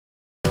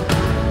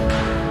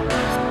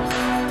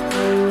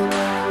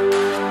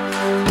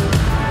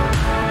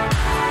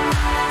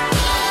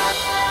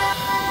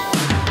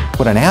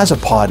What an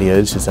Azipod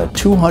is a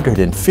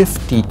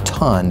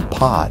 250-ton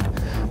pod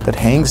that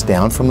hangs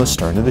down from the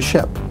stern of the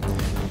ship.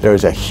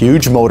 There's a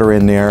huge motor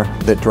in there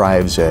that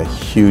drives a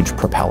huge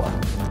propeller.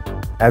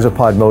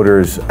 Azipod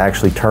motors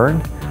actually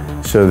turn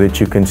so that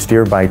you can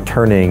steer by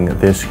turning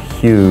this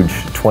huge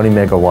 20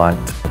 megawatt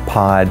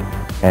pod,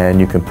 and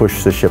you can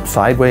push the ship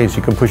sideways,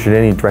 you can push it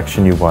any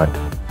direction you want.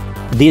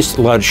 These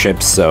large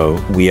ships,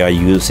 we are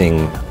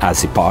using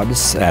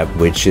Azipods,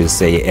 which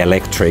is an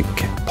electric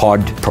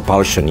pod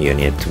propulsion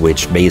unit,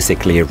 which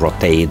basically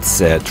rotates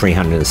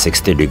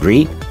 360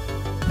 degrees.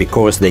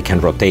 Because they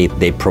can rotate,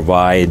 they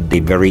provide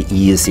a very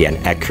easy and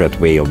accurate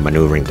way of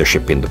maneuvering the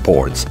ship in the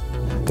ports.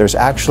 There's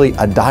actually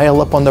a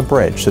dial up on the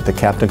bridge that the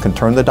captain can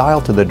turn the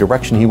dial to the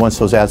direction he wants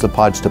those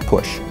Azipods to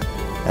push,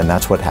 and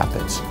that's what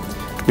happens.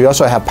 We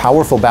also have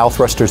powerful bow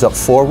thrusters up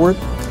forward,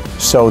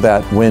 so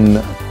that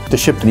when the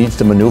ship needs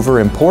to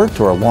maneuver in port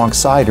or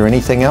alongside or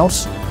anything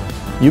else,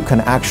 you can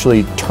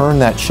actually turn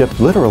that ship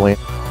literally,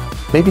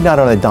 maybe not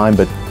on a dime,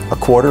 but a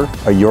quarter,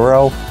 a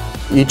euro.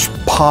 Each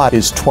pod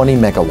is 20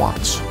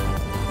 megawatts.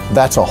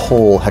 That's a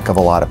whole heck of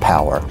a lot of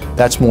power.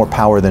 That's more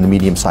power than a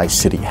medium-sized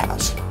city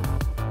has.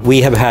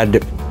 We have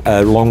had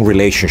a long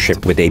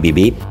relationship with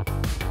ABB,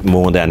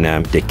 more than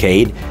a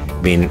decade,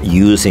 been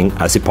using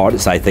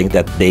Azipods. I think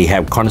that they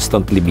have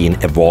constantly been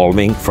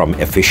evolving from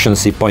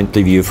efficiency point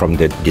of view, from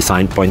the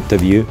design point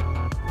of view.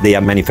 They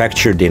are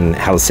manufactured in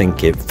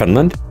Helsinki,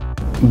 Finland.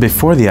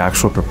 Before the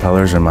actual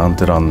propellers are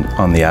mounted on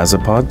the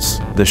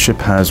Azipods, the ship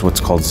has what's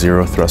called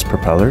zero thrust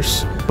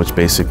propellers, which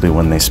basically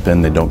when they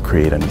spin, they don't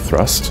create any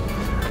thrust.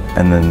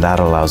 And then that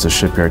allows the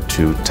shipyard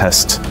to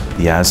test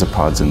the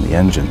Azipods in the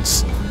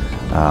engines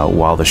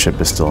while the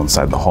ship is still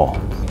inside the hull.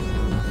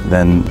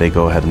 Then they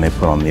go ahead and they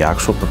put on the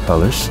actual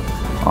propellers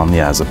on the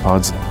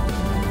Azipods.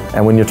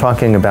 And when you're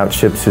talking about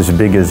ships as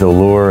big as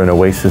Allure and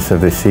Oasis of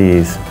the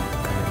Seas,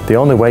 the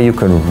only way you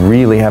can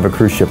really have a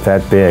cruise ship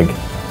that big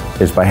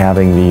is by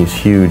having these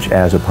huge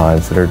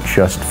Azipods that are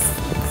just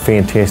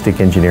fantastic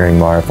engineering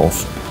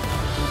marvels.